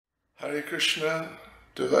Hare Krishna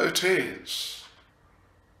devotees,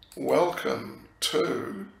 welcome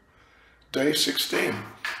to day 16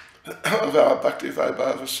 of our Bhakti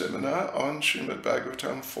Vaibhava seminar on Srimad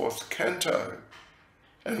Bhagavatam 4th Canto.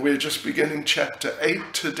 And we're just beginning chapter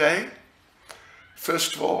 8 today.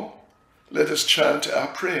 First of all, let us chant our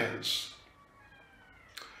prayers.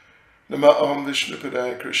 Nama Om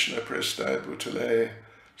Vishnupadaya Krishna Prestaya Bhutale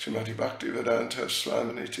Srimati Bhakti Vedanta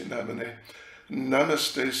Swaminiti Namane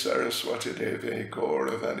Namaste Saraswati Devi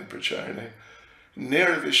Gauravani Pracharne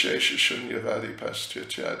Nirvishesha Shunyavadi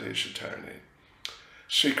Pastyachade Shatarne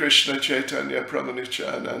Sri Krishna Chaitanya Prabhu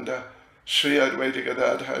Nityananda Sri Advaita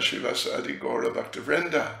Gadadha Shivasadi Gaura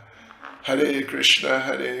Bhaktivinoda Hare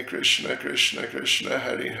Krishna Krishna Krishna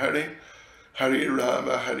Hare Hare Hare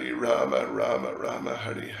Rama Rama Rama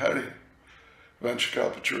Hare Hare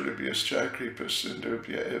Vanchakalpachurabhyascha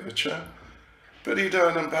Kripasindubhya Evacha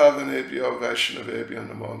Paridanam Pavanebhyo Vaishnavebhyo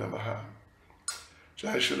Namo Namaha.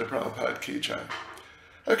 Jai Srila Prabhupada Ki Jai.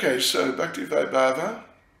 Okay, so Bhakti Vaibhava,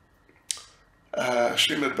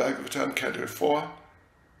 Srimad Bhagavatam Canto 4,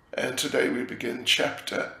 and today we begin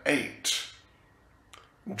chapter 8.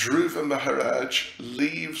 Dhruva Maharaj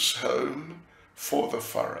leaves home for the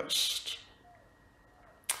forest.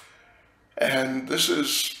 And this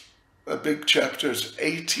is a big chapter, it's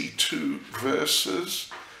 82 verses.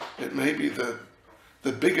 It may be the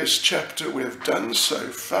biggest chapter we've done so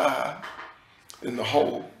far in the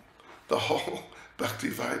whole Bhakti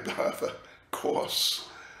Vaibhava course.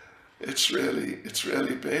 It's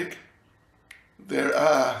really big. There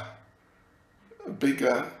are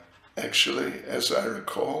bigger, actually, as I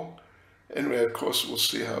recall, and we of course will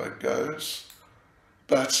see how it goes.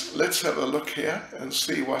 But let's have a look here and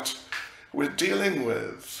see what we're dealing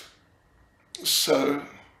with. So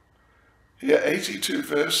here, 82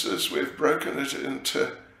 verses, we've broken it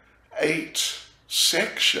into 8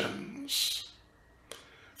 sections.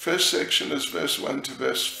 First section is verse 1 to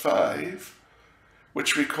verse 5,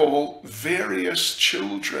 which we call various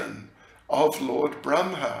children of Lord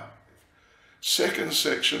Brahma. Second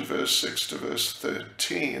section, verse 6 to verse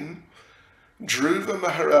 13, Dhruva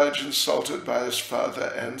Maharaj insulted by his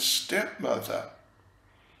father and stepmother.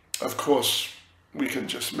 Of course, we can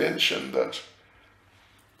just mention that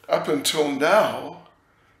up until now,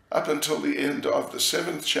 up until the end of the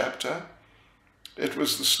 7th chapter, it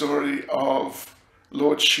was the story of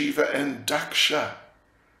Lord Shiva and Daksha,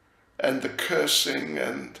 and the cursing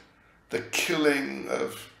and the killing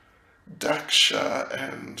of Daksha,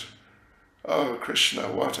 and oh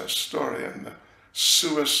Krishna, what a story, and the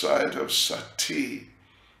suicide of Sati.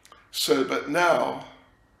 So, but now,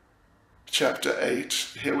 chapter 8,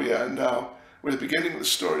 here we are now, we're beginning the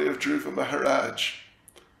story of Dhruva Maharaj.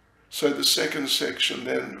 So the second section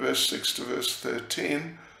then, verse 6 to verse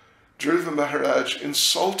 13, Dhruva Maharaj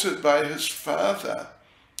insulted by his father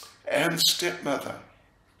and stepmother.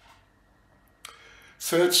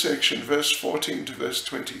 Third section, verse 14 to verse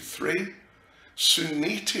 23,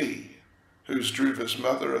 Suniti, who's Dhruva's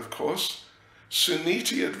mother, of course,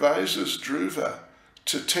 Suniti advises Dhruva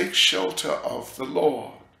to take shelter of the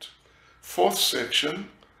Lord. Fourth section,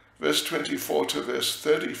 verse 24 to verse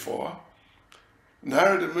 34,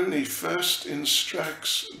 Narada Muni first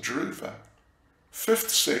instructs Dhruva.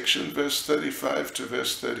 Fifth section, verse 35 to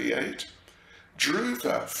verse 38,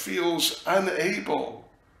 Dhruva feels unable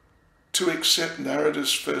to accept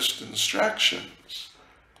Narada's first instructions.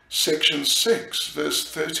 Section 6, verse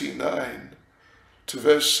 39 to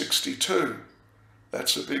verse 62,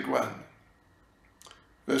 that's a big one.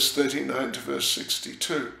 Verse 39 to verse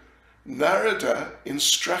 62, Narada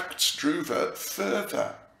instructs Dhruva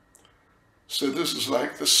further. So this is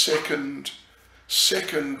like the second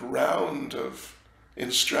round of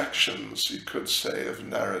instructions, you could say, of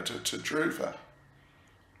Narada to Dhruva.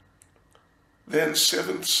 Then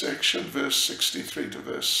 7th section, verse 63 to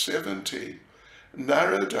verse 70,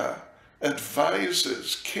 Narada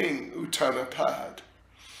advises King Uttanapad.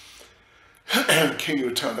 King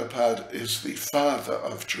Uttanapad is the father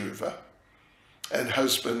of Dhruva and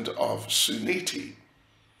husband of Suniti.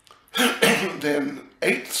 Then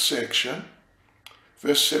 8th section,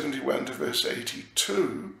 verse 71 to verse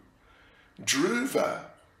 82, Dhruva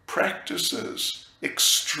practices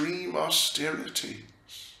extreme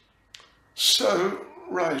austerities. So,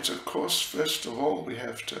 right, of course, first of all, we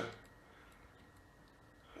have to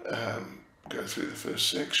go through the first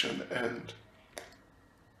section, and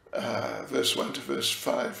verse 1 to verse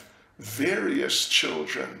 5, various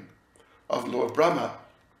children of Lord Brahma.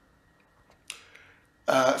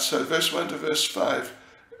 So verse 1 to verse 5,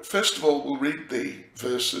 first of all, we'll read the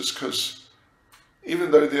verses, because even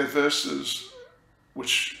though they're verses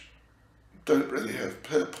which don't really have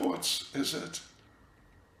purports, is it?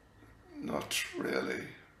 Not really.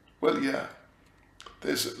 Well, yeah,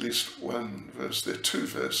 there's at least one verse. There are two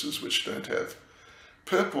verses which don't have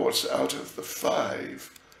purports out of the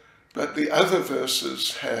 5, but the other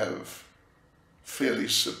verses have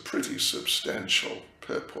pretty substantial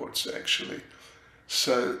purports, actually.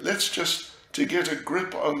 So let's just, to get a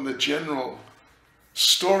grip on the general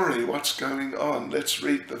story, what's going on, let's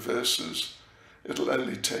read the verses. It'll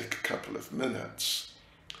only take a couple of minutes.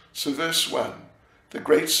 So verse 1, the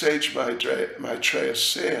great sage Maitreya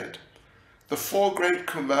said, the 4 great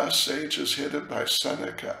Kumar sages headed by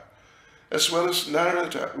Sanaka, as well as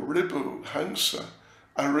Narada, Ribu, Hansa,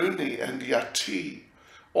 Aruni, and Yati,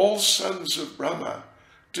 all sons of Brahma,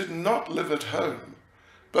 did not live at home,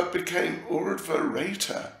 but became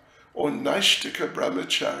Urdhva-reta, or Naishtika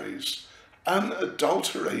brahmacharis,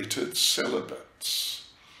 unadulterated celibates.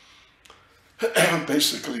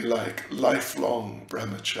 Basically like lifelong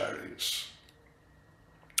brahmacharis.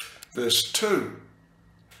 Verse 2,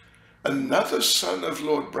 another son of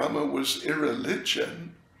Lord Brahma was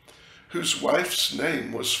irreligion, whose wife's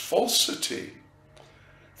name was falsity.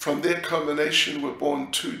 From their combination were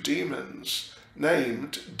born 2 demons,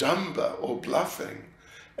 named Damba, or bluffing,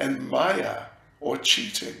 and Maya, or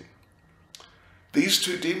cheating. These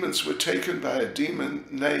 2 demons were taken by a demon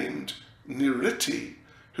named Niriti,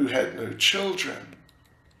 who had no children.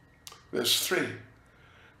 Verse 3,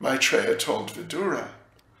 Maitreya told Vidura,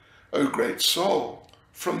 O great soul,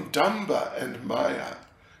 from Damba and Maya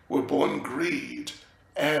were born greed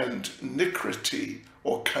and Nikriti,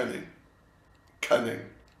 or cunning.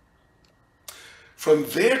 From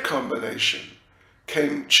their combination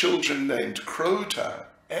came children named Krodha,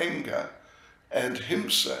 anger, and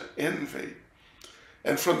Himsa, envy.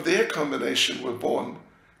 And from their combination were born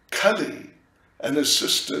Kali and his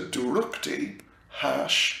sister Durukti,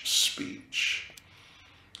 harsh speech.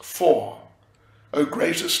 4, O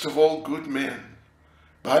greatest of all good men,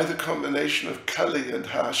 by the combination of Kali and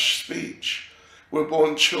harsh speech were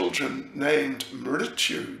born children named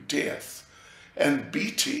Mrityu, death, and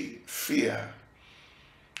Biti, fear.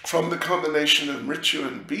 From the combination of Mrityu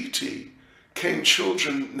and Biti came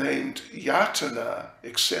children named Yatana,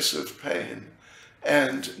 excessive pain,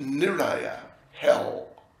 and Niraya, hell.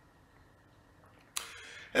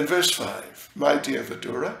 And verse 5, my dear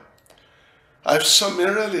Vidura, I've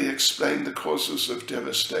summarily explained the causes of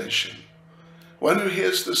devastation. One who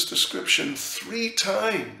hears this description 3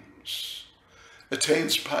 times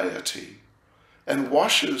attains piety and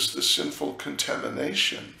washes the sinful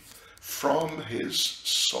contamination from his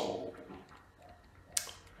soul.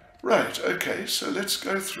 Right, okay, so let's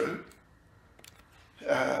go through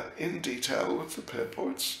in detail with the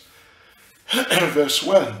purports. Verse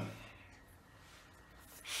 1.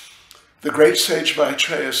 The great sage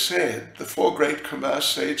Maitreya said, the 4 great Kumar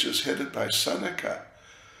sages headed by Sanaka,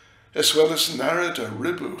 as well as Narada,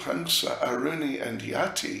 Ribu, Hansa, Aruni, and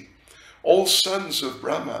Yati, all sons of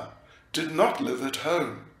Brahma, did not live at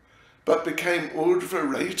home, but became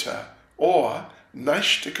Urdhva-reta, or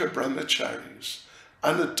Naishtika brahmacharis,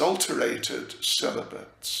 unadulterated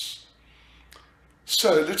celibates.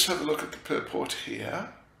 So let's have a look at the purport here.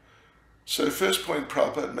 So first point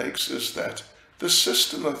Prabhupada makes is that the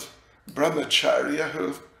system of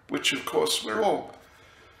brahmacharya, which of course we're all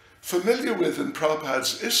familiar with in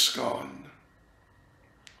Prabhupada's ISKCON,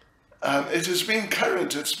 it has been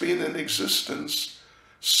current, it's been in existence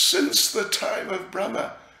since the time of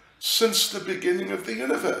Brahma, since the beginning of the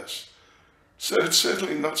universe. So it's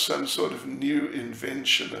certainly not some sort of new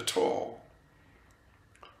invention at all.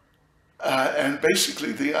 And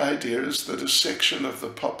basically the idea is that a section of the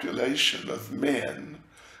population of men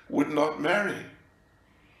would not marry.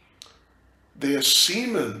 Their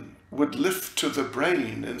semen would lift to the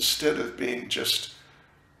brain instead of being just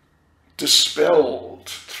dispelled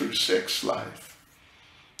through sex life.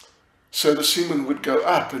 So the semen would go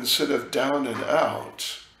up instead of down and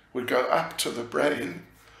out, would go up to the brain.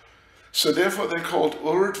 So therefore they're called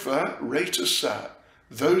Urdhva-retasa,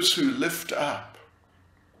 those who lift up.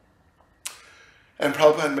 And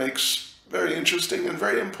Prabhupada makes very interesting and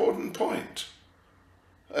very important point.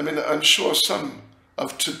 I mean, I'm sure some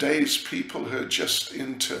of today's people who are just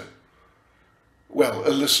into, well,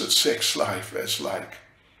 illicit sex life as like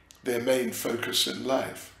their main focus in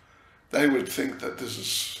life, they would think that this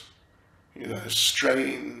is, you know,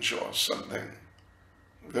 strange or something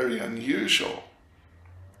very unusual.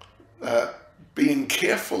 Being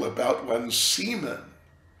careful about one's semen.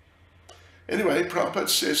 Anyway, Prabhupada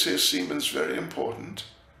says here semen's very important.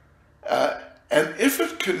 And if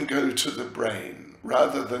it can go to the brain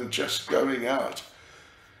rather than just going out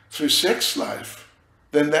through sex life,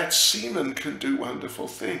 then that semen can do wonderful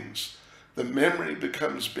things. The memory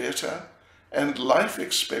becomes better and life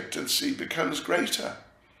expectancy becomes greater.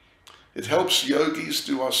 It helps yogis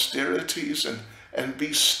do austerities and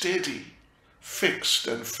be steady, fixed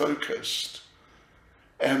and focused.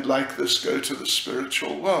 And like this, go to the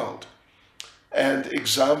spiritual world. And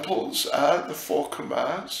examples are the 4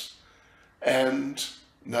 Kumars and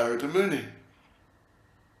Narada Muni.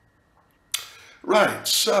 Right,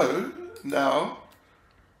 so now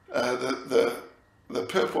the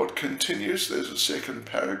purport continues. There's a second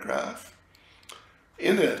paragraph.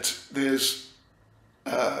 In it, there's,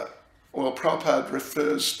 Prabhupada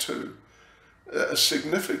refers to a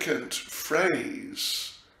significant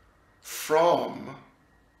phrase from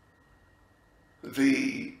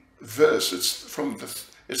the verse.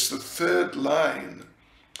 It's the third line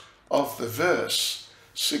of the verse.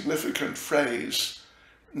 Significant phrase,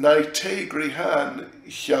 Naite grihan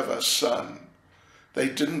hyavasan. They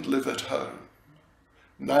didn't live at home.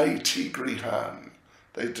 Naiti grihan.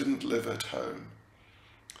 They didn't live at home.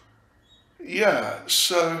 Yeah,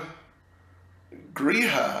 so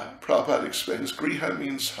griha, Prabhupada explains, griha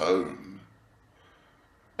means home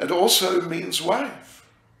and also means wife.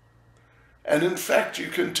 And in fact, you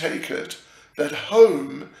can take it that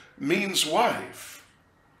home means wife,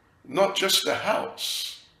 not just a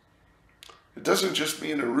house. It doesn't just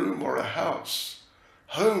mean a room or a house.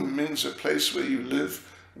 Home means a place where you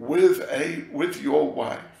live with your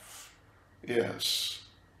wife. Yes.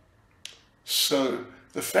 So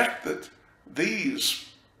the fact that these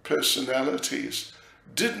personalities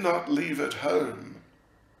did not leave at home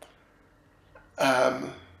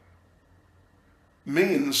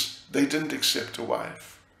means they didn't accept a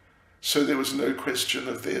wife. So there was no question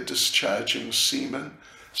of their discharging semen.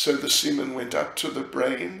 So the semen went up to the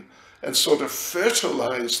brain and sort of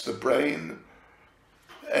fertilized the brain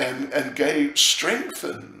and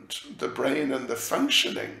strengthened the brain and the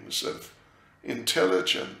functionings of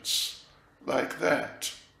intelligence like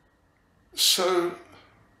that. So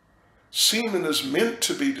semen is meant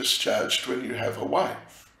to be discharged when you have a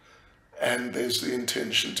wife, and there's the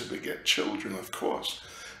intention to beget children, of course.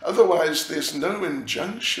 Otherwise, there's no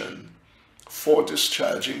injunction for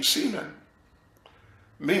discharging semen.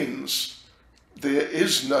 Means there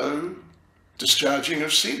is no discharging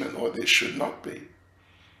of semen, or there should not be.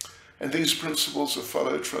 And these principles are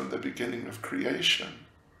followed from the beginning of creation.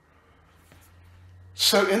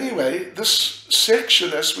 So anyway, this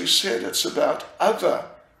section, as we said, it's about other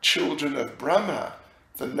children of Brahma.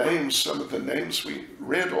 The names, some of the names we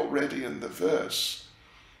read already in the verse.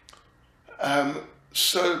 But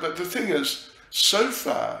the thing is, so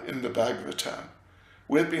far in the Bhagavatam,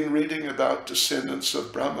 we've been reading about descendants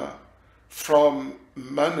of Brahma from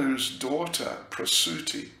Manu's daughter,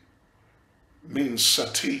 Prasuti, means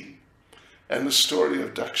Sati, and the story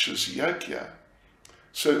of Daksha's Yajna.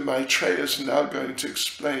 So Maitreya is now going to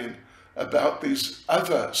explain about these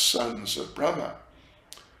other sons of Brahma.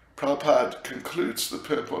 Prabhupada concludes the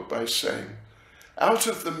purport by saying, out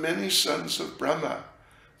of the many sons of Brahma,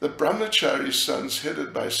 the brahmachari sons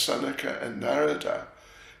headed by Sanaka and Narada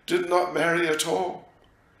did not marry at all,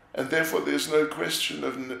 and therefore there's no question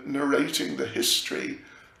of narrating the history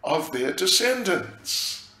of their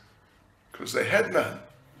descendants, because they had none.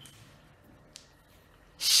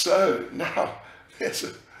 So now,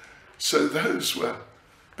 so those were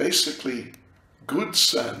basically good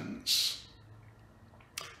sons,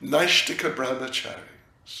 Naishtika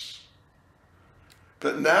brahmacharis.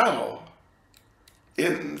 But now,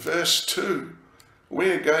 in verse 2,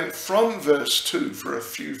 we're going from verse 2 for a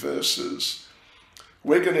few verses,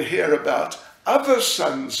 we're going to hear about other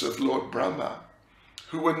sons of Lord Brahma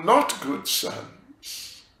who were not good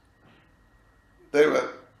sons. They were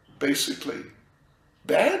basically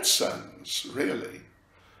bad sons, really.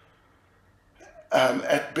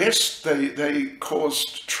 At best, they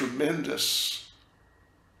caused tremendous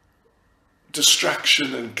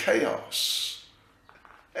destruction and chaos.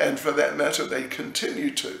 And for that matter, they continue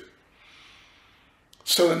to.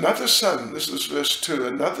 So another son, this is verse 2,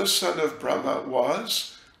 another son of Brahma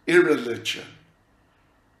was irreligion,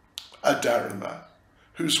 Adharma,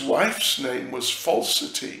 whose wife's name was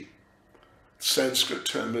falsity. Sanskrit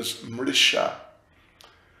term is mrisha.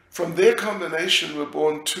 From their combination were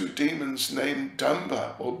born two demons named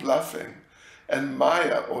Damba, or bluffing, and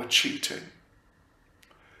Maya, or cheating.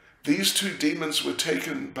 These two demons were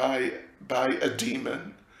taken by a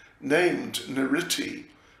demon named Niriti,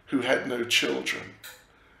 who had no children.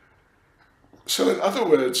 So in other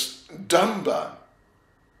words, Damba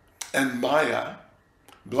and Maya,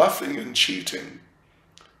 bluffing and cheating,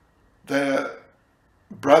 their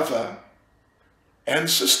brother and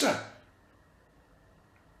sister.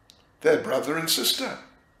 They're brother and sister.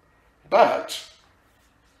 But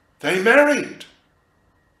they married.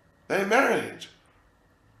 They married.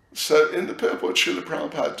 So in the purport, Srila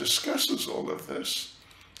Prabhupada discusses all of this,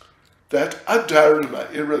 that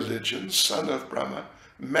Adharma, irreligion, son of Brahma,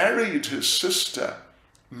 married his sister,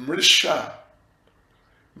 Mrisha,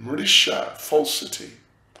 falsity.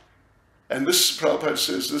 And this, Prabhupada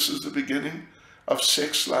says, this is the beginning of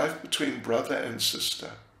sex life between brother and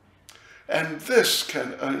sister. And this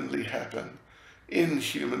can only happen in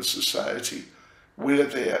human society when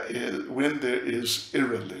there is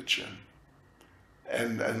irreligion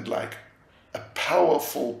and like a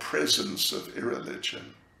powerful presence of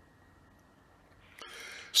irreligion.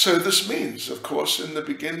 So this means, of course, in the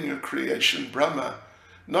beginning of creation, Brahma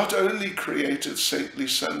not only created saintly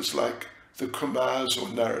sons like the Kumars or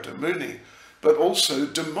Narada Muni, but also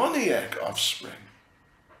demoniac offspring.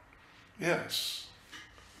 Yes.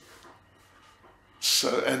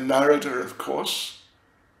 So, and Narada, of course,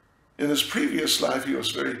 in his previous life, he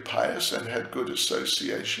was very pious and had good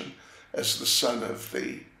association as the son of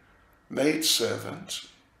the maidservant.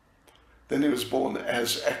 Then he was born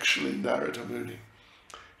as actually Narada Muni.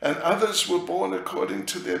 And others were born according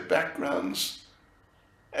to their backgrounds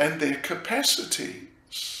and their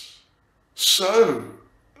capacities. So,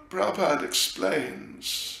 Prabhupada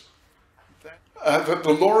explains that the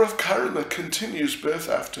law of karma continues birth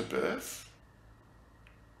after birth.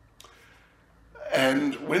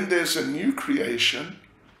 And when there's a new creation,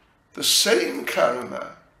 the same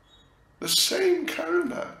karma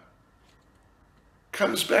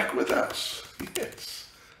comes back with us. Yes,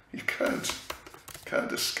 you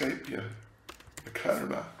can't escape your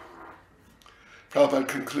karma. Prabhupada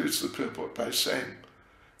concludes the purport by saying,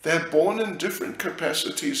 they're born in different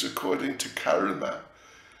capacities according to karma,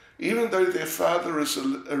 even though their father is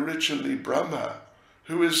originally Brahma,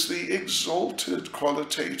 who is the exalted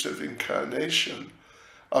qualitative incarnation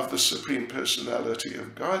of the Supreme Personality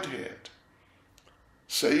of Godhead.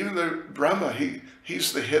 So even though Brahma,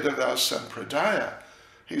 he's the head of our sampradaya,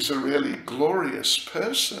 he's a really glorious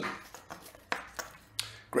person,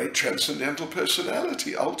 great transcendental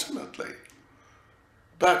personality ultimately.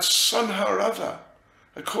 But somehow or other,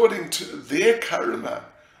 according to their karma,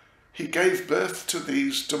 he gave birth to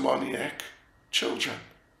these demoniac children.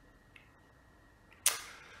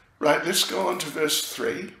 Right, let's go on to verse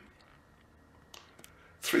 3.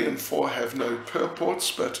 3 and 4 have no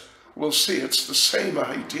purports, but we'll see it's the same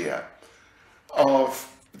idea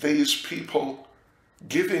of these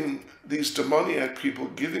demoniac people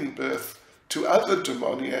giving birth to other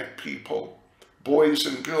demoniac people, boys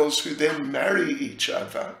and girls who then marry each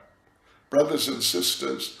other, brothers and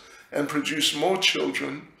sisters, and produce more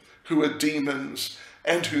children who are demons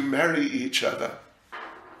and who marry each other.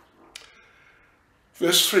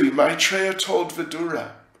 Verse 3, Maitreya told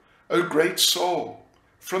Vidura, O great soul,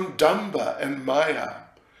 from Damba and Maya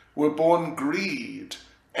were born greed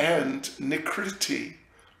and nikriti,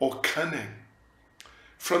 or cunning.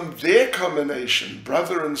 From their combination,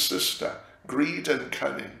 brother and sister, greed and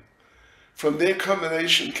cunning, from their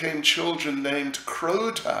combination came children named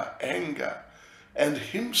Krodha, anger, and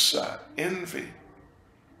Himsa, envy.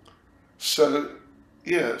 So,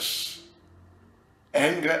 yes,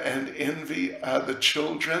 anger and envy are the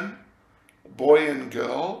children, boy and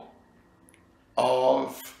girl,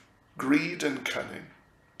 of greed and cunning.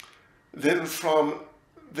 Then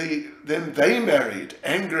they married,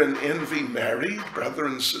 anger and envy married, brother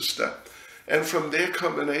and sister, and from their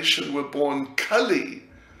combination were born Kali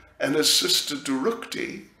and his sister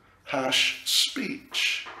Durukti, harsh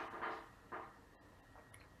speech.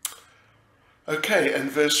 Okay,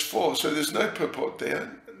 and verse 4, so there's no purport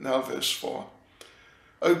there, now verse 4.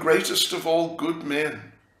 O greatest of all good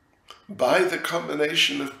men, by the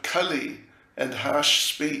combination of Kali and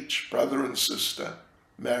harsh speech, brother and sister,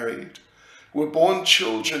 married, were born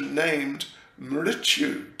children named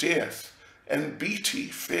Mrityu, death, and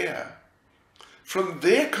Biti, fear. From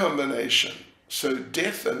their combination, so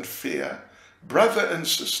death and fear, brother and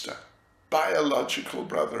sister, biological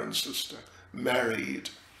brother and sister, married.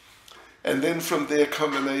 And then from their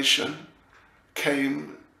combination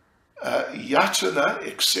came yatana,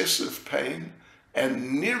 excessive pain,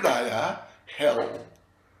 and niraya, hell.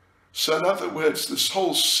 So in other words, this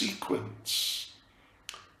whole sequence,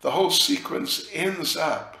 the whole sequence ends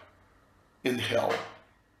up in hell.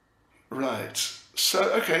 Right. So,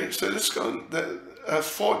 okay, so let's go on.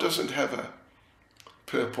 4 doesn't have a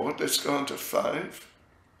purport. Let's go on to 5,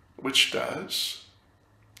 which does.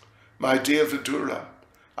 My dear Vidura,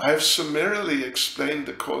 I have summarily explained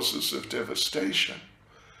the causes of devastation.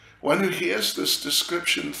 One who hears this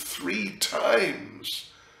description 3 times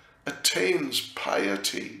attains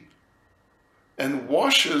piety and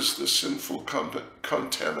washes the sinful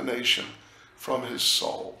contamination from his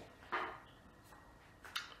soul.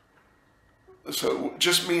 So it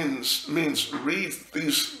just means read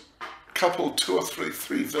these couple, 2 or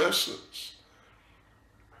 3 verses.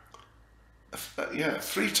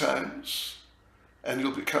 3 times, and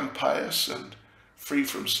you'll become pious and free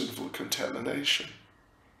from sinful contamination.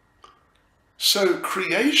 So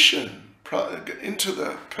creation, into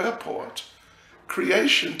the purport,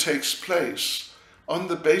 creation takes place on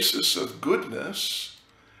the basis of goodness,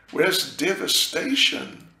 whereas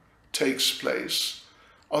devastation takes place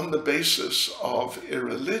on the basis of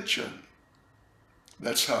irreligion.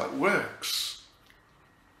 That's how it works.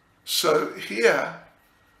 So here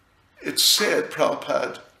it's said,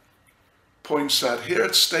 Prabhupada points out, here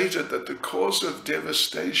it's stated that the cause of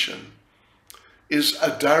devastation is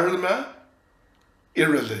adharma,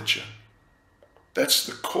 irreligion. That's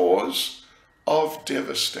the cause of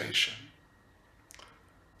devastation.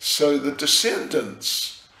 So the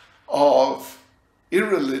descendants of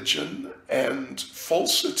irreligion and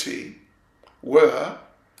falsity were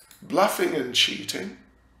bluffing and cheating.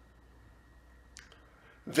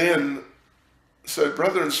 Then, so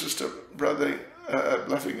brother and sister,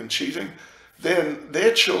 bluffing and cheating. Then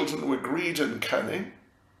their children were greed and cunning.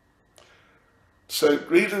 So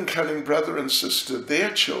greed and cunning, brother and sister, their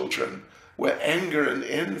children were anger and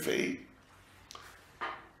envy.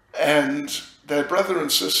 And their brother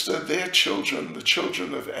and sister, their children, the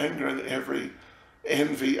children of anger and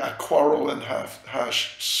envy, are quarrel and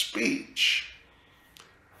harsh speech.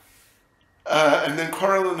 And then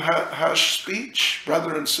quarrel and harsh speech,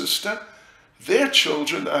 brother and sister, their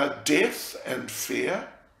children are death and fear.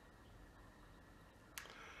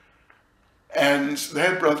 And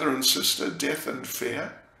their brother and sister, death and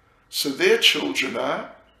fear. So their children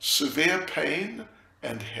are severe pain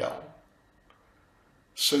and hell.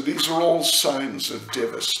 So these are all signs of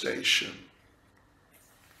devastation.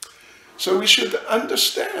 So we should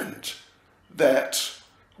understand that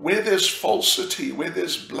where there's falsity, where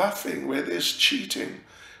there's bluffing, where there's cheating,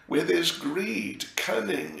 where there's greed,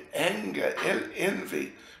 cunning, anger,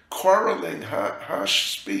 envy, quarreling,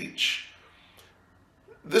 harsh speech,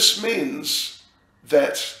 this means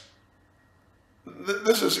that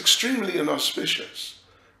this is extremely inauspicious.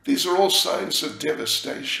 These are all signs of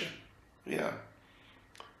devastation. Yeah.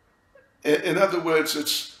 In other words,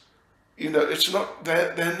 it's not,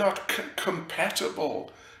 they're not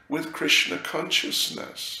compatible with Krishna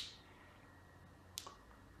consciousness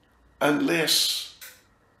unless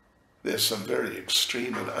there's some very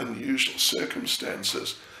extreme and unusual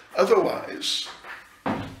circumstances. Otherwise,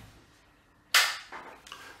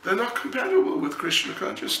 they're not compatible with Krishna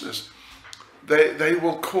consciousness. They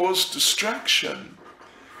will cause distraction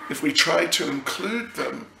if we try to include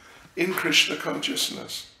them in Krishna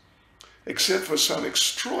consciousness, except for some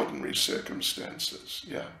extraordinary circumstances.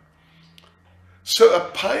 Yeah. So a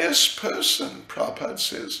pious person, Prabhupada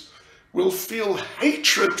says, will feel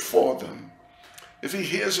hatred for them if he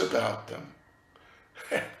hears about them.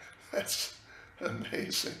 That's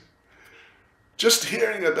amazing. Just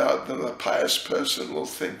hearing about them, a pious person will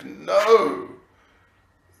think, no,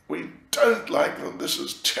 we don't like them, this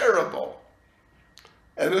is terrible.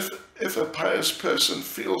 And if a pious person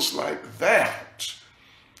feels like that,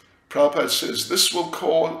 Prabhupada says this will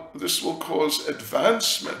cause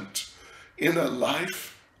advancement in a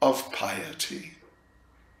life of piety.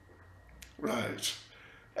 Right.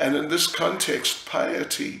 And in this context,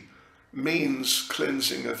 piety means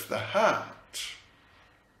cleansing of the heart.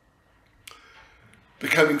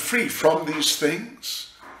 Becoming free from these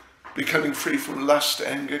things, becoming free from lust,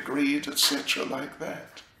 anger, greed, etc., like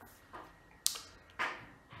that.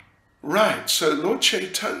 Right, so Lord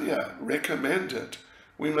Chaitanya recommended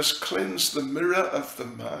we must cleanse the mirror of the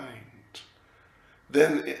mind.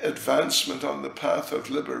 Then advancement on the path of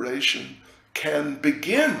liberation can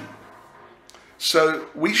begin. So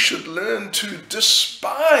we should learn to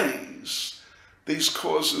despise these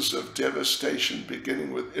causes of devastation,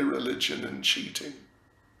 beginning with irreligion and cheating.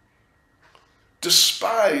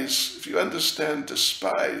 Despise, if you understand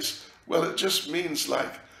despise, well, it just means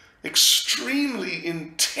like extremely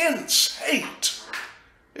intense hate.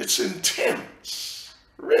 It's intense,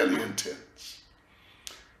 really intense.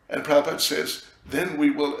 And Prabhupada says, then we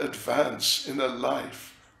will advance in a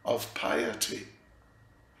life of piety.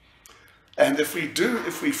 And if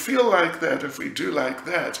we feel like that, if we do like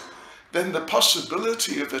that, then the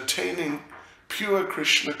possibility of attaining pure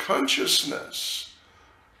Krishna consciousness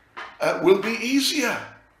will be easier,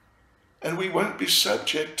 and we won't be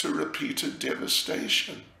subject to repeated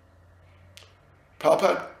devastation.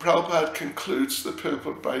 Prabhupada concludes the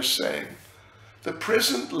purport by saying, the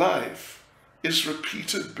present life is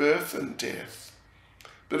repeated birth and death.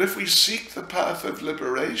 But if we seek the path of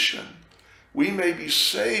liberation, we may be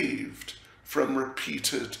saved from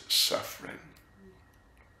repeated suffering.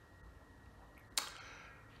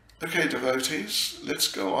 Okay, devotees, let's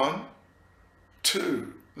go on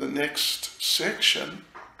to the next section.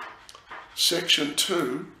 Section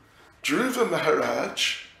 2, Dhruva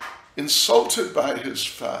Maharaj, insulted by his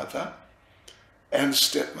father and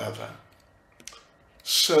stepmother.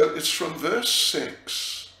 So it's from verse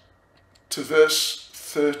 6 to verse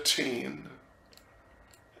 13.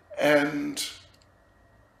 And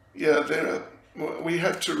yeah, we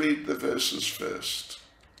have to read the verses first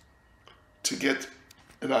to get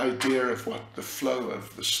an idea of what the flow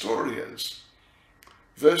of the story is.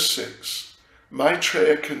 Verse 6,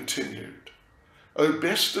 Maitreya continued, O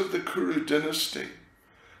best of the Kuru dynasty,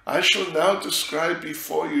 I shall now describe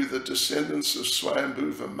before you the descendants of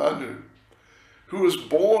Swayambhuva Manu, who was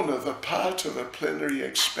born of a part of a plenary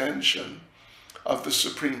expansion of the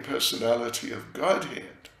Supreme Personality of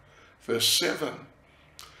Godhead. Verse 7,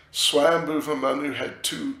 Swayambhuva Manu had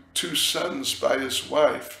two sons by his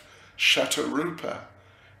wife, Shatarupa,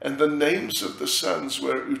 and the names of the sons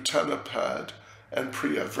were Uttanapad and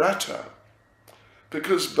Priyavrata,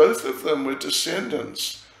 because both of them were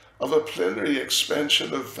descendants of a plenary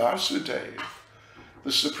expansion of Vasudeva,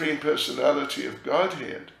 the Supreme Personality of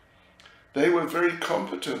Godhead. They were very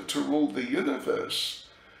competent to rule the universe,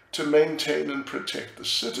 to maintain and protect the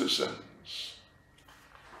citizens.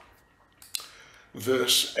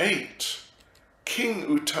 Verse 8, King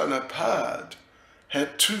Uttanapad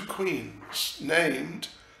had two queens named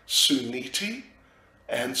Suniti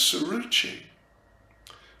and Suruchi.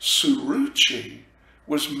 Suruchi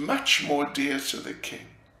was much more dear to the king.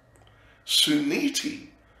 Suniti,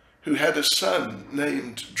 who had a son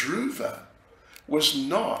named Dhruva, was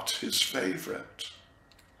not his favorite.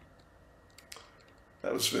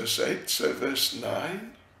 That was verse 8. So verse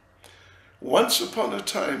 9. Once upon a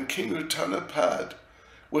time, King Uttanapad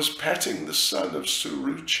was patting the son of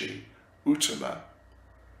Suruchi, Uttama,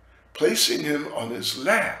 placing him on his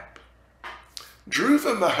lap.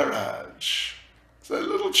 Dhruva Maharaj, so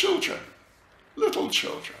little children.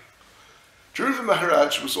 Dhruva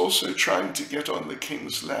Maharaj was also trying to get on the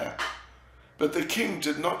king's lap, but the king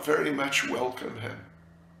did not very much welcome him.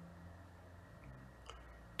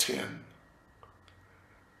 10.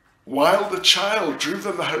 While the child,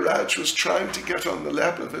 Dhruva Maharaj, was trying to get on the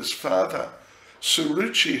lap of his father,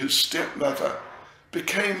 Suruchi, his stepmother,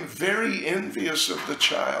 became very envious of the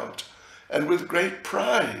child, and with great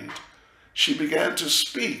pride she began to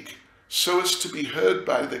speak so as to be heard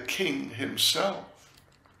by the king himself.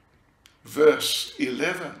 Verse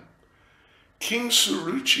 11. King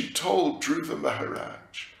Suruchi told Dhruva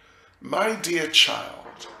Maharaj, My dear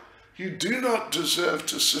child, you do not deserve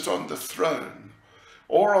to sit on the throne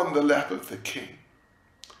or on the lap of the king.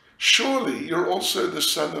 Surely you're also the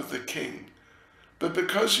son of the king, but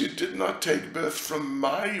because you did not take birth from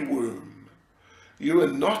my womb, you are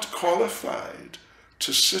not qualified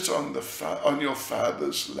to sit on your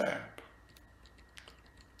father's lap.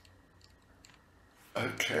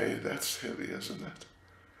 Okay, that's heavy, isn't it?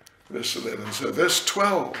 Verse 11. So verse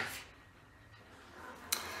 12.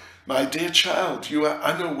 My dear child, you are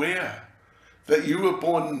unaware that you were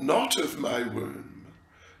born not of my womb,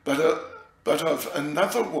 but of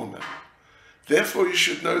another woman. Therefore you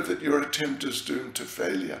should know that your attempt is doomed to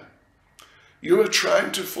failure. You are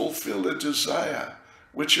trying to fulfill a desire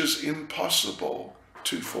which is impossible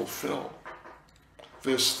to fulfill.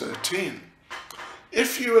 Verse 13.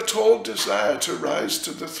 If you at all desire to rise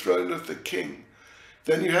to the throne of the king,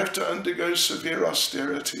 then you have to undergo severe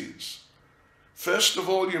austerities. First of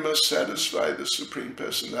all, you must satisfy the Supreme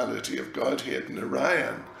Personality of Godhead,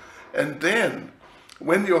 Narayan, and then,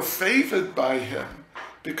 when you're favored by him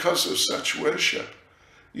because of such worship,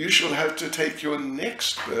 you shall have to take your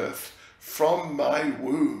next birth from my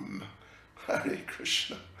womb. Hare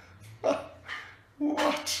Krishna.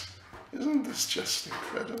 What? Isn't this just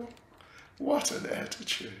incredible? What an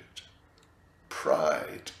attitude.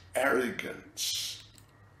 Pride, arrogance.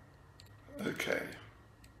 Okay.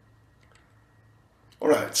 All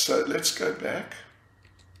right, so let's go back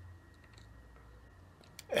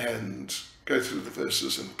and go through the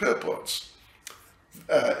verses and purports.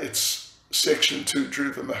 It's section 2,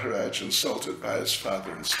 Dhruva Maharaj insulted by his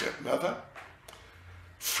father and stepmother,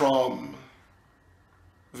 from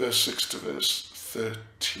verse 6 to verse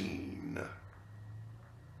 13.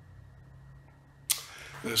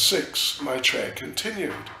 Verse 6, Maitreya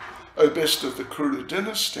continued, O best of the Kuru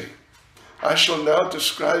dynasty, I shall now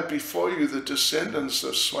describe before you the descendants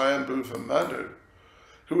of Swayambhuva Manu,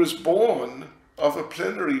 who was born of a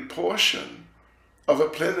plenary portion of a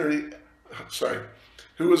plenary,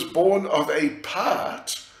 who was born of a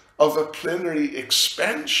part of a plenary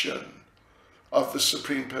expansion of the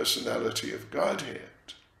Supreme Personality of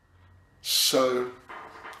Godhead. So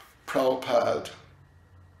Prabhupada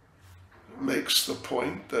makes the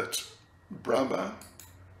point that Brahma,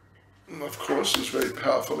 of course, is a very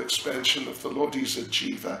powerful expansion of the Lord. He's a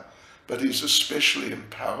jiva, but he's especially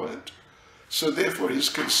empowered. So therefore he's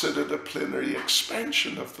considered a plenary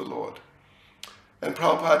expansion of the Lord. And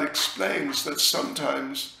Prabhupada explains that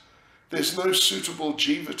sometimes there's no suitable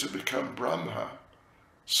jiva to become Brahma,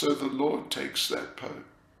 so the Lord takes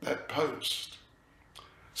that post.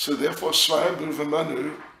 So therefore Swayambhuva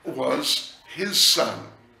Manu was his son,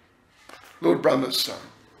 Lord Brahma's son.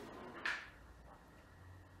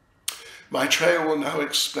 Maitreya will now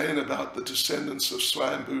explain about the descendants of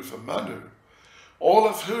Swayambhuva Manu, all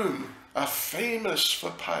of whom are famous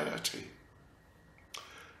for piety.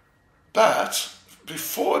 But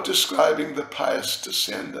before describing the pious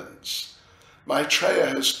descendants, Maitreya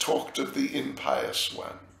has talked of the impious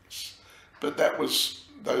ones. But that was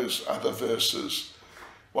those other verses,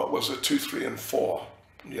 what was it, 2, 3, and 4?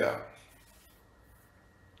 Yeah.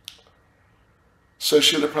 So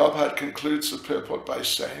Srila Prabhupada concludes the purport by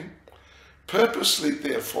saying, purposely,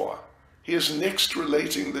 therefore, he is next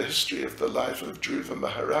relating the history of the life of Dhruva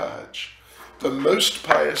Maharaj, the most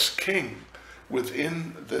pious king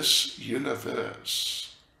within this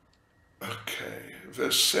universe. Okay,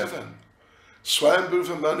 verse 7.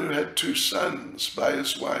 Swayambhuva Manu had 2 sons by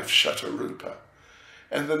his wife Shatarupa,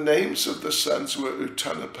 and the names of the sons were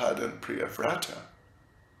Uttanapad and Priyavrata.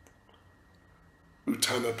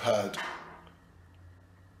 Uttanapad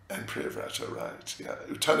and Priyavrata, right, yeah.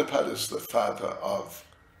 Uttanapad is the father of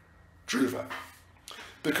Dhruva.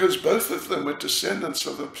 Because both of them were descendants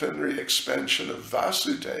of the plenary expansion of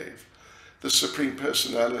Vasudeva, the Supreme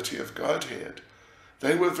Personality of Godhead,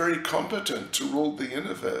 they were very competent to rule the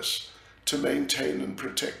universe, to maintain and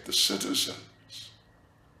protect the citizens.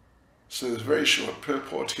 So there's a very short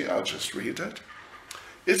purport here, I'll just read it.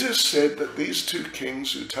 It is said that these 2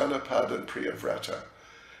 kings, Uttanapad and Priyavrata,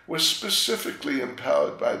 were specifically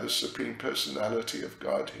empowered by the Supreme Personality of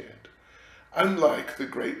Godhead, unlike the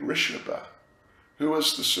great Rishabha, who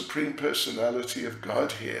was the Supreme Personality of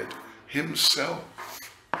Godhead himself.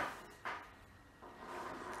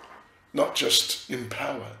 Not just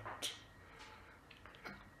empowered.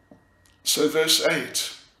 So verse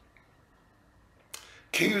 8,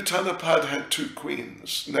 King Uttanapad had 2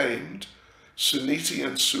 queens named Suniti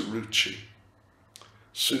and Suruchi.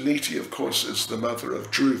 Suniti, of course, is the mother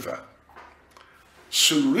of Dhruva.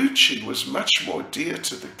 Suruchi was much more dear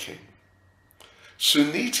to the king.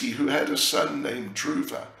 Suniti, who had a son named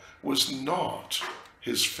Dhruva, was not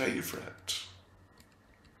his favorite.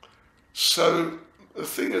 So the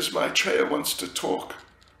thing is, Maitreya wants to talk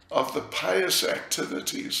of the pious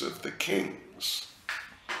activities of the kings.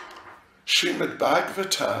 Srimad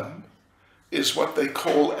Bhagavatam is what they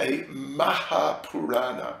call a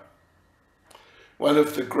Mahapurana. One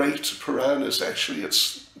of the great Puranas, actually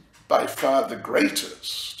it's by far the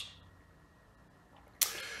greatest.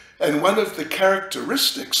 And one of the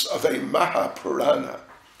characteristics of a Mahapurana,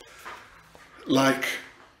 like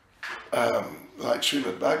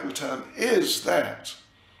Srimad Bhagavatam, is that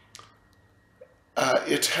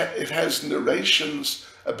it has narrations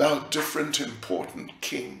about different important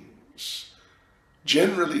kings,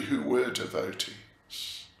 generally who were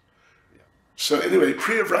devotees. So anyway,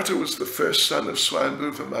 Priyavrata was the first son of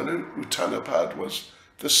Swayambhuva Manu, Uttanapad was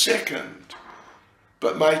the second.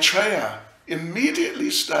 But Maitreya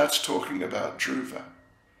immediately starts talking about Dhruva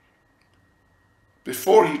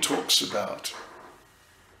before he talks about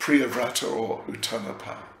Priyavrata or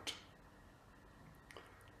Uttanapad.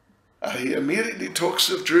 He immediately talks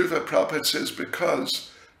of Dhruva, Prabhupada says,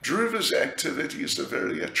 because Dhruva's activities are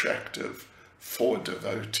very attractive for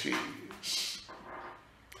devotees.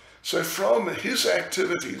 So from his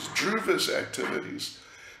activities, Dhruva's activities,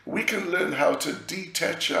 we can learn how to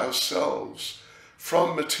detach ourselves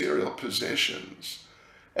from material possessions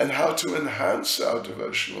and how to enhance our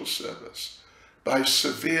devotional service by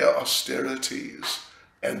severe austerities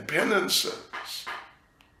and penances.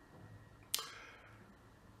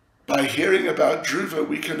 By hearing about Dhruva,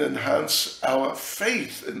 we can enhance our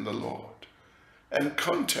faith in the Lord and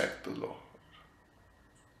contact the Lord.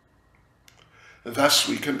 Thus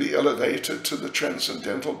we can be elevated to the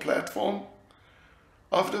transcendental platform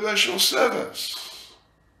of devotional service.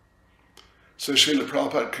 So Srila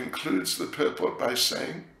Prabhupada concludes the purport by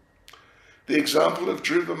saying, the example of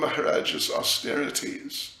Dhruva Maharaj's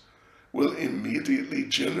austerities will immediately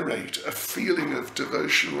generate a feeling of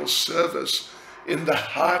devotional service in the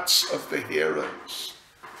hearts of the hearers.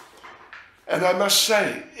 And I must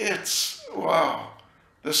say, it's, wow,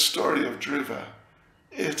 the story of Dhruva,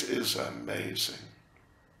 it is amazing.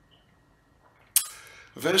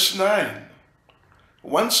 Verse 9,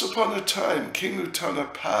 once upon a time, King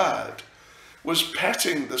Uttanapad was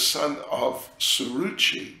patting the son of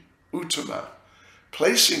Suruchi, Uttama,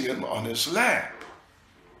 placing him on his lap.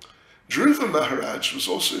 Dhruva Maharaj was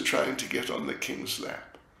also trying to get on the king's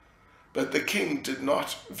lap, but the king did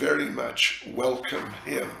not very much welcome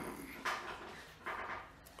him.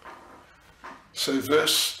 So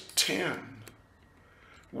verse 10,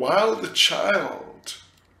 while the child,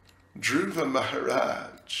 Dhruva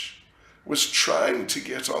Maharaj, was trying to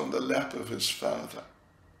get on the lap of his father,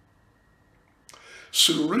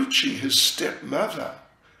 Suruchi, his stepmother,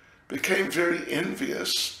 became very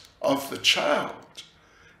envious of the child,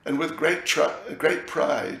 and with great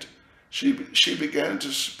pride she began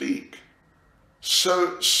to speak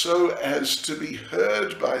so as to be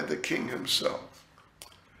heard by the king himself.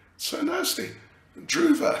 So nasty.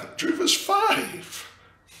 Dhruva's 5.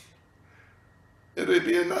 It would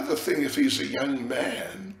be another thing if he's a young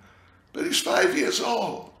man, but he's 5 years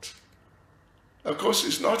old. Of course,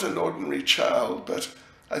 he's not an ordinary child, but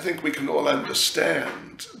I think we can all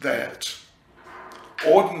understand that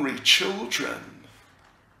ordinary children,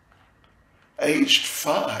 aged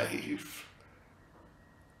 5,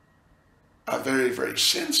 are very, very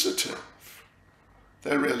sensitive.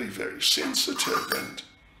 They're really very sensitive, and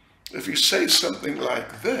if you say something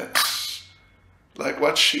like this, like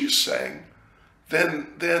what she's saying, then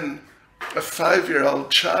a 5-year-old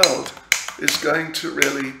child is going to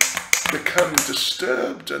really become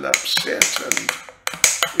disturbed and upset, and,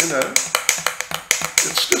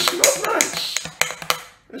 it's just not nice.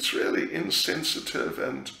 It's really insensitive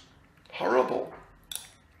and horrible.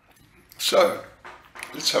 So,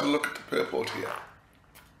 let's have a look at the purport here.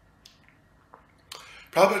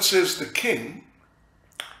 Prabhupada says the king,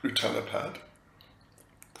 Uttanapad,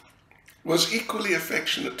 was equally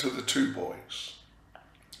affectionate to the 2 boys,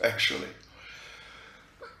 actually.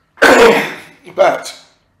 But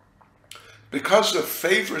because of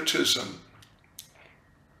favoritism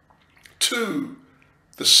to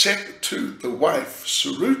the wife,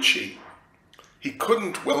 Suruchi, he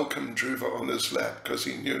couldn't welcome Dhruva on his lap because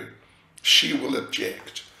he knew she will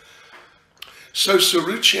object. So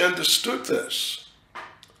Suruchi understood this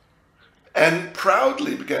and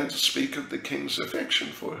proudly began to speak of the king's affection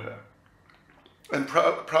for her. And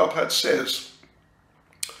Prabhupada says,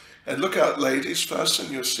 and look out ladies,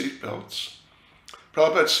 fasten your seatbelts.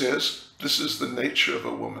 Prabhupada says, this is the nature of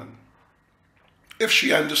a woman. If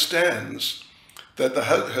she understands that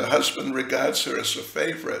her husband regards her as a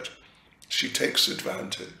favorite, she takes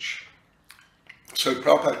advantage. So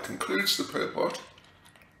Prabhupada concludes the purport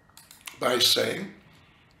by saying,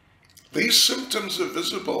 these symptoms are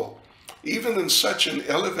visible even in such an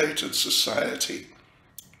elevated society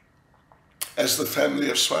as the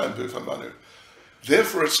family of Swayambhuva Manu.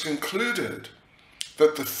 Therefore it's concluded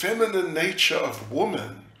that the feminine nature of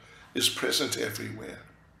woman is present everywhere.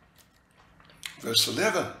 Verse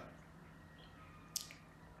 11.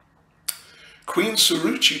 Queen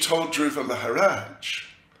Suruchi told Dhruva Maharaj,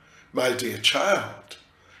 my dear child,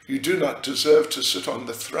 you do not deserve to sit on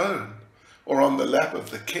the throne or on the lap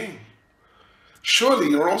of the king. Surely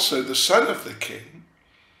you're also the son of the king,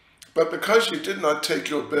 but because you did not take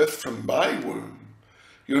your birth from my womb,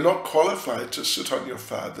 you're not qualified to sit on your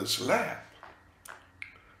father's lap.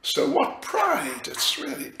 So what pride? It's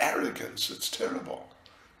really arrogance. It's terrible.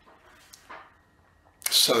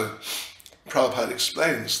 So Prabhupada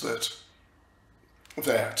explains that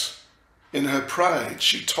in her pride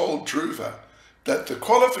she told Dhruva that the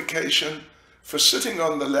qualification for sitting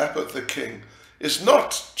on the lap of the king is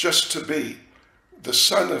not just to be the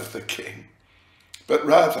son of the king, but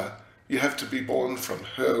rather you have to be born from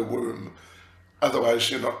her womb, otherwise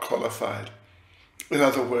you're not qualified. In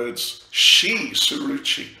other words, she,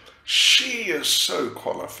 Suruchi, she is so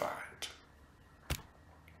qualified.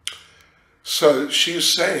 So she's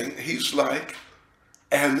saying he's like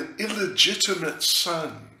an illegitimate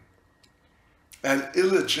son. An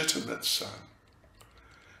illegitimate son.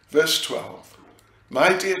 Verse 12.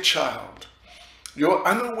 My dear child, you're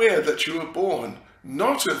unaware that you were born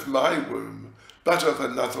not of my womb, but of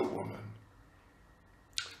another woman.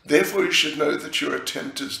 Therefore you should know that your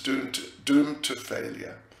attempt is doomed to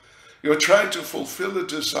failure. You're trying to fulfill a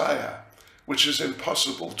desire which is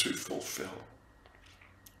impossible to fulfill.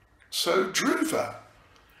 So Dhruva,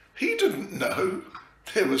 he didn't know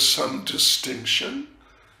there was some distinction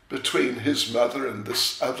between his mother and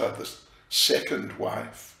this other, the second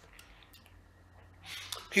wife.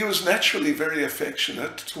 he was naturally very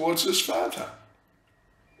affectionate towards his father.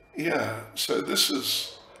 Yeah, so this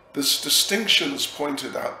distinction is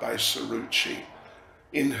pointed out by Suruchi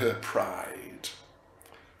in her pride.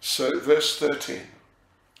 So verse 13.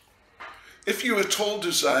 If you at all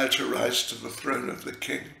desire to rise to the throne of the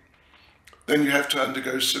king, then you have to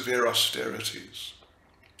undergo severe austerities.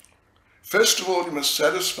 First of all, you must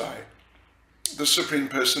satisfy the Supreme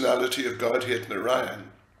Personality of Godhead,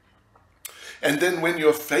 Narayan. And then when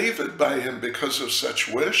you're favored by him because of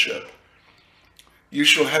such worship, you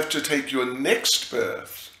shall have to take your next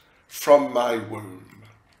birth from my womb.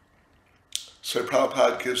 So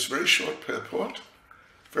Prabhupada gives very short purport,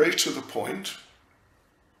 very to the point.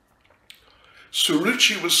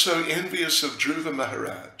 Suruchi was so envious of Dhruva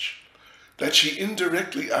Maharaj that she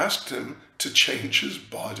indirectly asked him to change his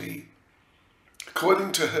body.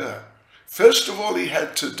 According to her, first of all he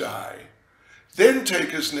had to die, then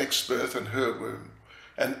take his next birth in her womb,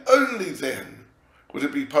 and only then would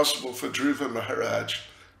it be possible for Dhruva Maharaj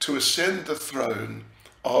to ascend the throne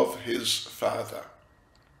of his father.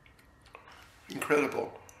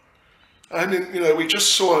 Incredible. I mean, we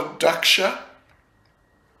just saw Daksha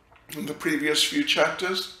in the previous few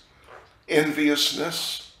chapters,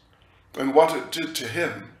 enviousness, and what it did to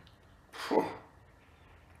him.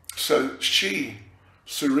 So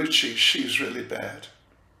Suruchi, she's really bad,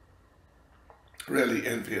 really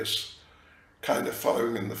envious, kind of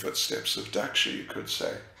following in the footsteps of Daksha, you could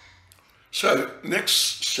say. So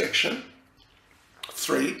next section,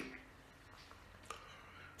 3,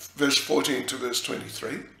 verse 14 to verse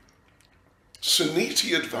 23.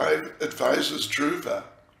 Suniti advises Dhruva,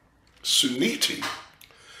 Suniti,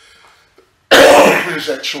 his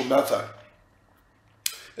actual mother,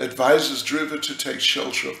 advises Dhruva to take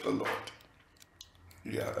shelter of the Lord.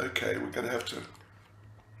 Yeah, okay, we're going to have to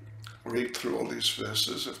read through all these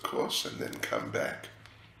verses, of course, and then come back.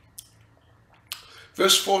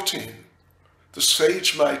 Verse 14, the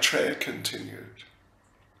sage Maitreya continued,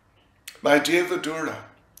 my dear Vidura,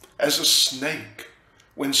 as a snake,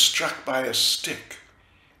 when struck by a stick,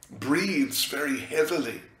 breathes very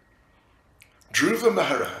heavily, Dhruva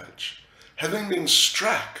Maharaj, having been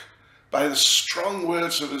struck by the strong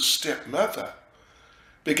words of his stepmother,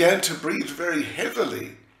 began to breathe very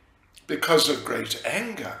heavily because of great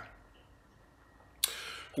anger.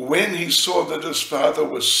 When he saw that his father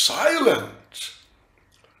was silent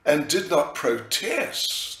and did not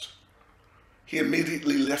protest, he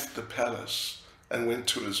immediately left the palace and went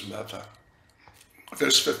to his mother.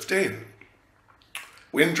 Verse 15,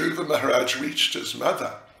 when Dhruva Maharaj reached his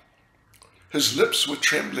mother, his lips were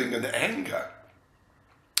trembling in anger,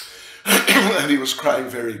 and he was crying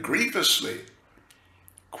very grievously.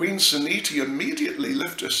 Queen Suniti immediately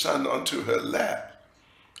lifted her son onto her lap,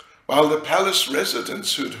 while the palace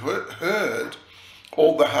residents who'd heard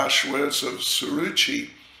all the harsh words of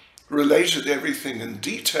Suruchi related everything in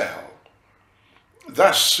detail.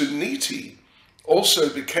 Thus Suniti also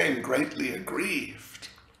became greatly aggrieved.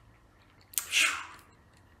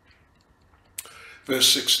 Verse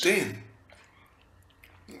 16.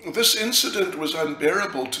 This incident was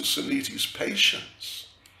unbearable to Suniti's patience.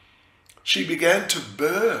 She began to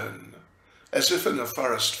burn as if in a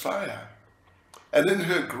forest fire, and in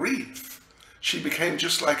her grief she became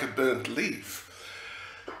just like a burnt leaf,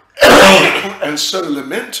 and so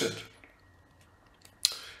lamented.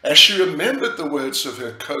 As she remembered the words of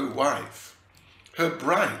her co-wife, her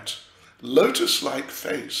bright, lotus-like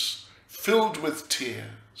face filled with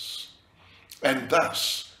tears, and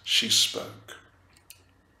thus she spoke.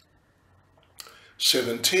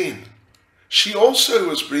 17. She also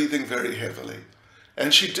was breathing very heavily,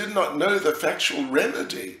 and she did not know the factual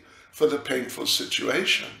remedy for the painful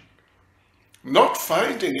situation. Not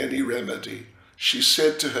finding any remedy, she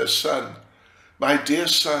said to her son, my dear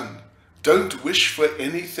son, don't wish for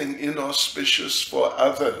anything inauspicious for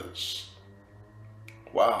others.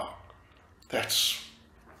 Wow, that's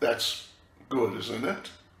good, isn't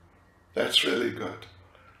it? That's really good.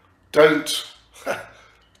 Don't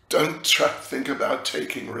think about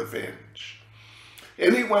taking revenge.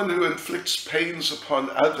 Anyone who inflicts pains upon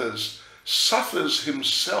others suffers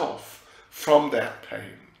himself from that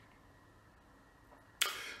pain.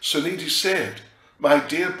 Suniti said, my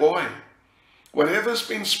dear boy, whatever's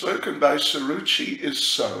been spoken by Suruchi is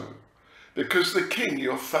so, because the king,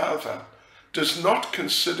 your father, does not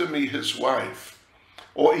consider me his wife,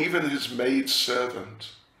 or even his maid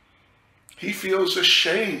servant. He feels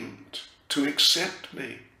ashamed to accept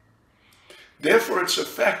me. Therefore, it's a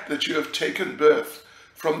fact that you have taken birth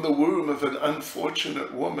from the womb of an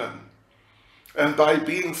unfortunate woman, and by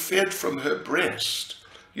being fed from her breast,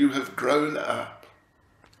 you have grown up.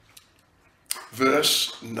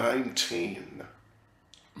 verse 19.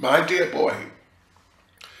 My dear boy,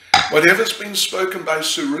 whatever's been spoken by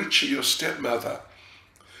Suruchi, your stepmother,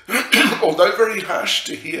 although very harsh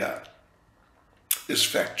to hear, is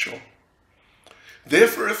factual.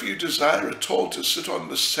 Therefore, if you desire at all to sit on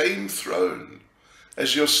the same throne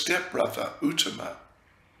as your stepbrother Uttama,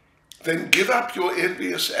 then give up your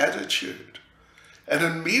envious attitude and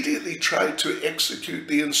immediately try to execute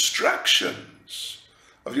the instructions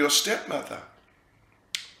of your stepmother.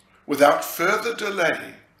 Without further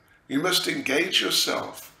delay, you must engage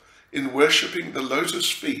yourself in worshipping the lotus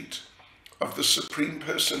feet of the Supreme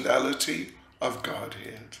Personality of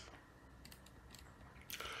Godhead.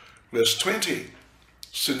 Verse 20,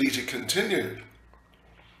 Sunita continued,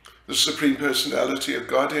 the Supreme Personality of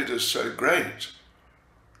Godhead is so great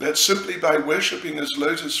that simply by worshipping his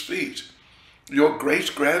lotus feet, your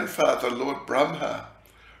great-grandfather, Lord Brahma,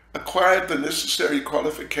 acquired the necessary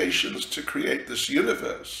qualifications to create this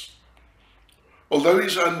universe. Although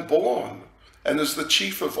he's unborn and is the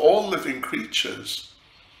chief of all living creatures,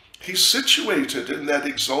 he's situated in that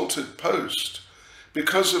exalted post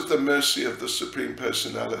because of the mercy of the Supreme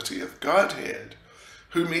Personality of Godhead,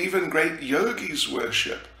 whom even great yogis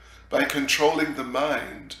worship by controlling the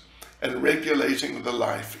mind and regulating the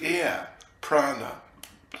life air, prana.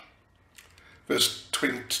 Verse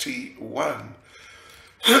 21,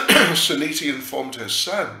 Suniti informed her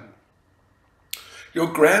son, your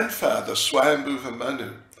grandfather, Swayambhuva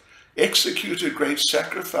Manu, executed great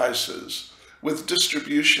sacrifices with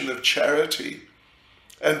distribution of charity,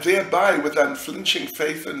 and thereby, with unflinching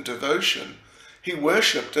faith and devotion, he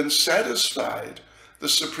worshipped and satisfied the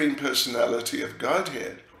Supreme Personality of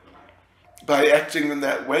Godhead. By acting in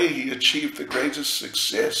that way, he achieved the greatest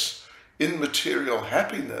success in material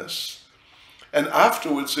happiness, and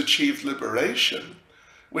afterwards achieved liberation,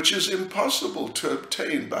 which is impossible to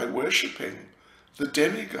obtain by worshipping the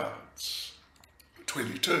demigods.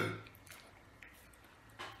 22.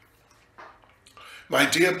 My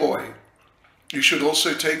dear boy, you should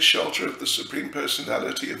also take shelter of the Supreme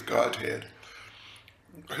Personality of Godhead,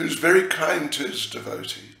 who's very kind to his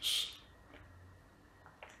devotees.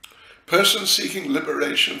 Persons seeking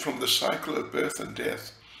liberation from the cycle of birth and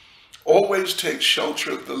death always take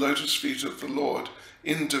shelter of the lotus feet of the Lord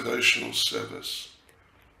in devotional service.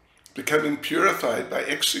 Becoming purified by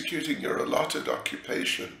executing your allotted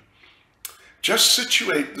occupation, just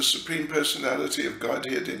situate the Supreme Personality of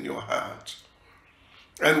Godhead in your heart,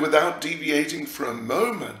 and without deviating for a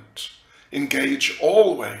moment, engage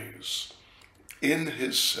always in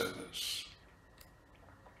his service.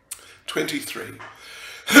 23.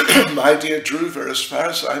 My dear Dhruva, as far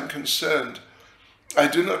as I'm concerned, I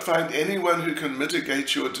do not find anyone who can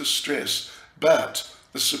mitigate your distress but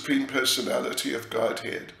the Supreme Personality of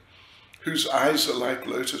Godhead, whose eyes are like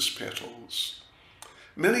lotus petals.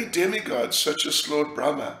 Many demigods, such as Lord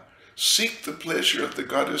Brahma, seek the pleasure of the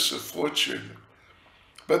goddess of fortune,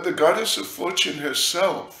 but the goddess of fortune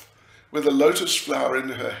herself, with a lotus flower in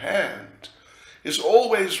her hand, is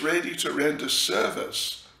always ready to render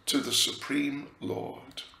service to the Supreme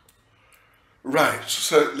Lord. Right,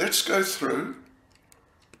 so let's go through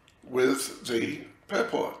with the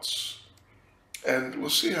purports, and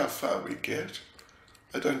we'll see how far we get.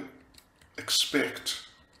 I don't expect,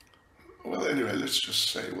 well, anyway, let's just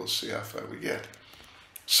say we'll see how far we get.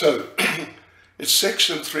 So, it's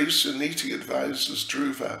section 3, Suniti advises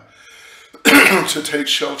Dhruva to take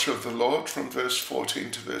shelter of the Lord from verse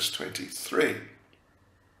 14 to verse 23.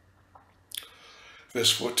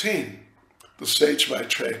 Verse 14, the sage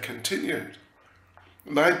Maitreya continued,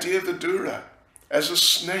 my dear Vidura, as a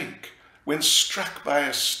snake, when struck by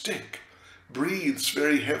a stick, breathes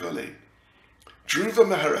very heavily, Dhruva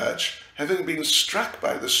Maharaj, having been struck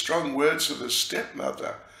by the strong words of his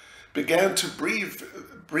stepmother, began to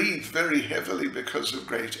breathe very heavily because of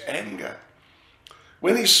great anger.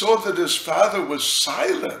 When he saw that his father was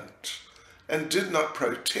silent and did not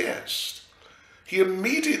protest, he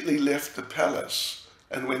immediately left the palace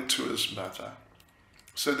and went to his mother.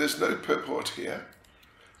 So there's no purport here.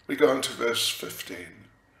 We go on to verse 15.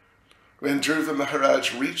 When Dhruva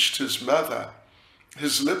Maharaj reached his mother,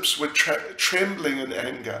 his lips were trembling in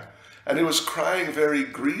anger, and he was crying very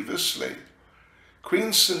grievously. Queen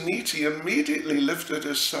Suniti immediately lifted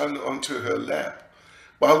his son onto her lap,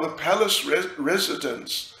 while the palace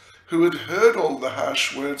residents, who had heard all the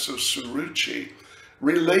harsh words of Suruchi,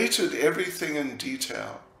 related everything in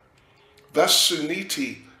detail. Thus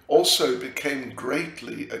Suniti also became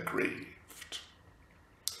greatly aggrieved.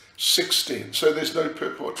 16. So there's no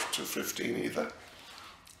purport to 15 either.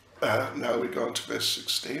 Now we go on to verse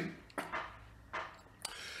 16.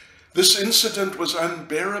 This incident was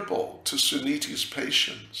unbearable to Suniti's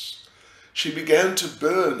patience. She began to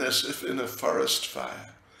burn as if in a forest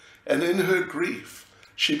fire, and in her grief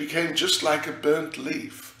she became just like a burnt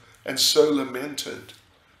leaf, and so lamented.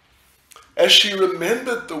 As she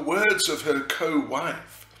remembered the words of her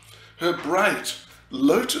co-wife, her bright,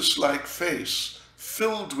 lotus-like face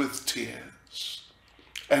filled with tears,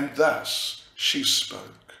 and thus she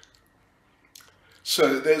spoke.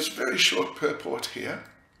 So there's very short purport here.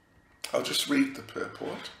 I'll just read the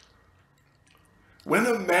purport. When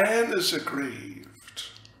a man is aggrieved,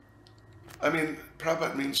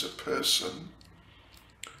 Prabhupada means a person.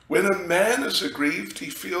 When a man is aggrieved, he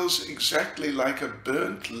feels exactly like a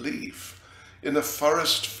burnt leaf in a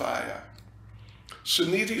forest fire.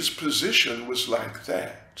 Suniti's position was like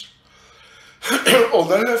that.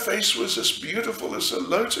 Although her face was as beautiful as a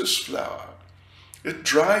lotus flower, it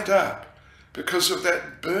dried up because of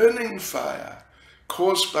that burning fire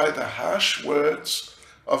caused by the harsh words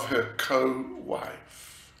of her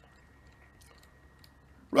co-wife.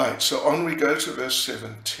 Right, so on we go to verse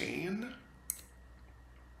 17.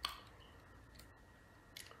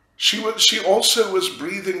 She also was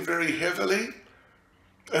breathing very heavily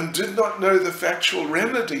and did not know the factual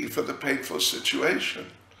remedy for the painful situation.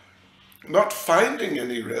 Not finding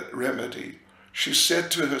any remedy, she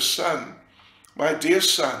said to her son, "My dear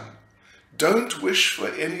son, don't wish for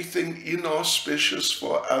anything inauspicious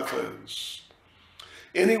for others.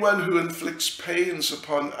 Anyone who inflicts pains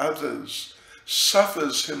upon others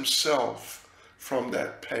suffers himself from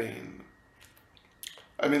that pain."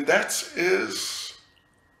 That is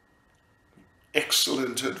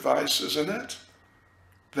excellent advice, isn't it?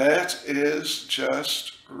 That is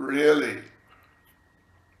just really,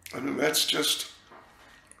 that's just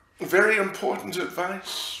very important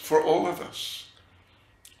advice for all of us.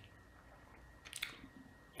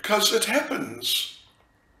 Because it happens,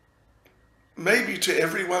 maybe to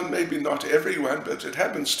everyone, maybe not everyone, but it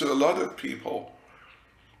happens to a lot of people,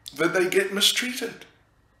 that they get mistreated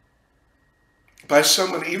by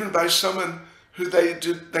someone, even by someone who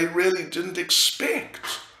they really didn't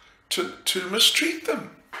expect to mistreat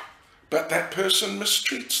them. But that person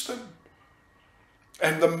mistreats them.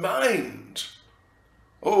 And the mind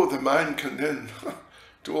can then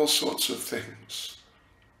do all sorts of things.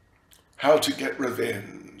 How to get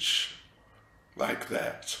revenge, like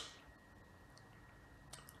that.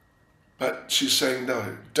 But she's saying,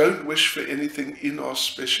 no, don't wish for anything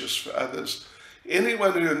inauspicious for others.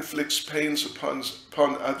 Anyone who inflicts pains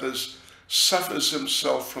upon others suffers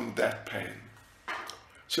himself from that pain.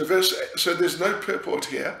 So there's no purport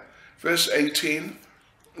here. Verse 18,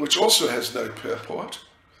 which also has no purport.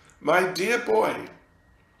 My dear boy,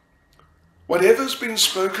 whatever's been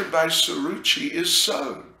spoken by Suruchi is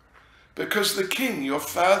so, because the king, your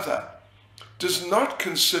father, does not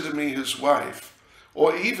consider me his wife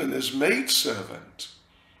or even his maidservant.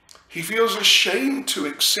 He feels ashamed to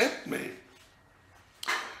accept me.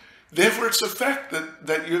 Therefore, it's a fact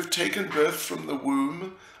that you have taken birth from the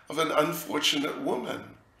womb of an unfortunate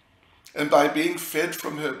woman, and by being fed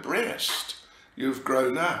from her breast, you've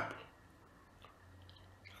grown up.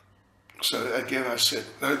 So again, I said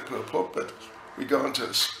no purport, but we go on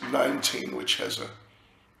to 19, which has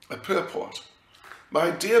a purport.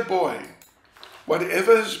 My dear boy,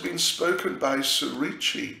 whatever has been spoken by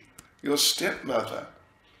Suruchi, your stepmother,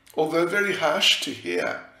 although very harsh to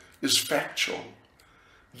hear, is factual.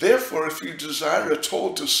 Therefore, if you desire at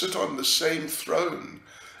all to sit on the same throne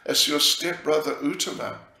as your stepbrother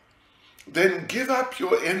Uttama, then give up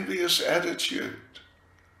your envious attitude.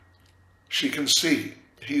 She can see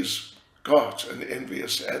he's got an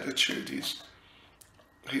envious attitude.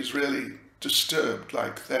 He's really disturbed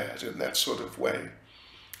like that, in that sort of way.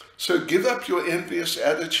 So give up your envious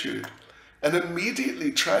attitude and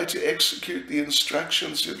immediately try to execute the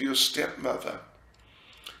instructions of your stepmother.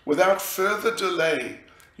 Without further delay,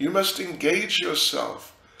 you must engage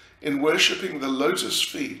yourself in worshipping the lotus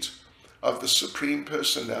feet of the Supreme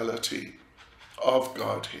Personality of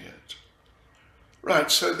Godhead.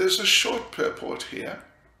 Right, so there's a short purport here.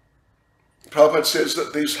 Prabhupada says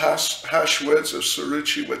that these harsh words of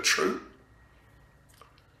Suruchi were true,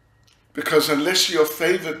 because unless you're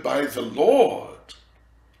favored by the Lord,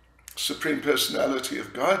 Supreme Personality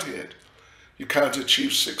of Godhead, you can't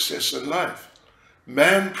achieve success in life.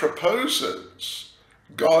 Man proposes,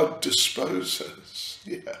 God disposes.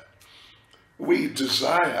 Yeah. We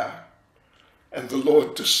desire, and the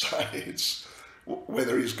Lord decides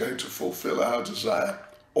whether he's going to fulfill our desire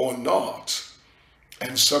or not.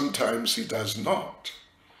 And sometimes he does not.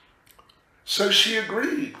 So she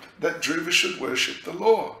agreed that Dhruva should worship the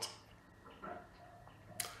Lord.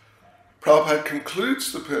 Prabhupada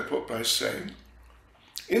concludes the purport by saying,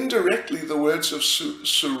 indirectly the words of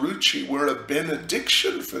Suruchi were a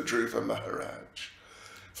benediction for Dhruva Maharaj,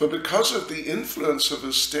 for because of the influence of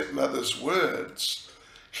his stepmother's words,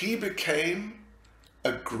 he became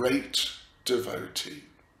a great devotee.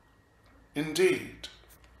 Indeed.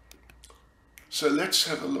 So let's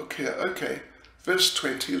have a look here. Okay, verse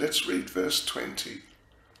 20, let's read verse 20.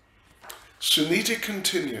 Suniti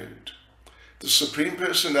continued, the Supreme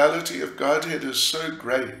Personality of Godhead is so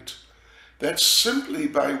great that simply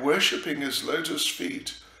by worshipping his lotus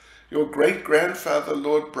feet, your great-grandfather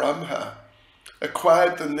Lord Brahma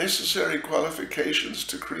acquired the necessary qualifications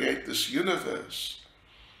to create this universe.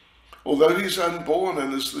 Although he's unborn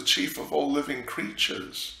and is the chief of all living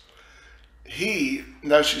creatures,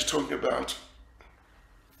 now she's talking about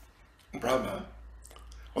Brahma,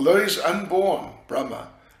 although he's unborn, Brahma,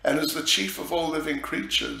 and is the chief of all living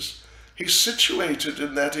creatures, he's situated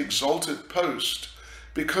in that exalted post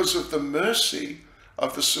because of the mercy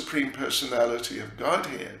of the Supreme Personality of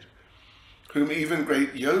Godhead, whom even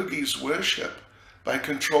great yogis worship by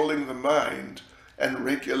controlling the mind and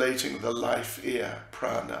regulating the life air,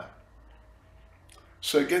 prana.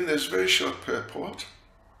 So again, there's very short purport.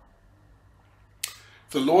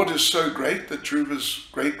 The Lord is so great that Dhruva's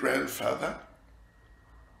great-grandfather,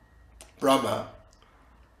 Brahma,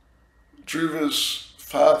 Dhruva's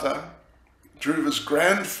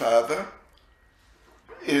grandfather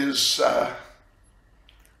is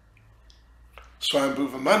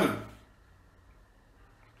Swayambhuva Manu.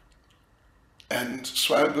 And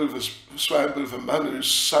Swayambhuva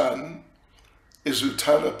Manu's son is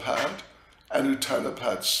Uttanapad, and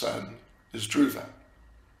Uttanapad's son is Dhruva.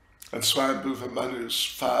 And Swayambhuva Manu's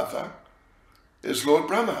father is Lord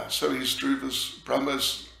Brahma. So he's Dhruva's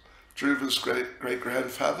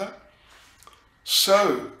great-grandfather.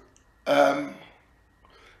 So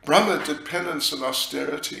Brahma did penance and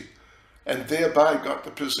austerity and thereby got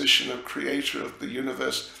the position of creator of the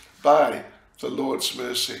universe by the Lord's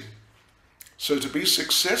mercy. So to be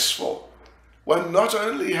successful, one not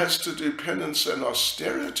only has to do penance and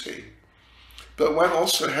austerity, but one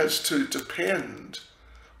also has to depend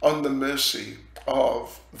on the mercy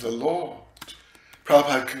of the Lord.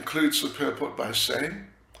 Prabhupada concludes the purport by saying,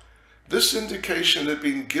 this indication had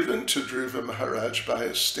been given to Dhruva Maharaj by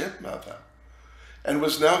his stepmother and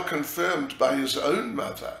was now confirmed by his own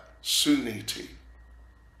mother, Suniti.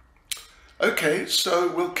 Okay,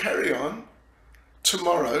 so we'll carry on.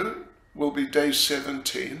 Tomorrow will be day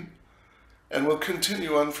 17, and we'll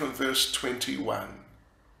continue on from verse 21.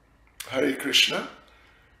 Hare Krishna,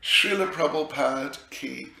 Srila Prabhupada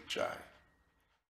Ki Jai.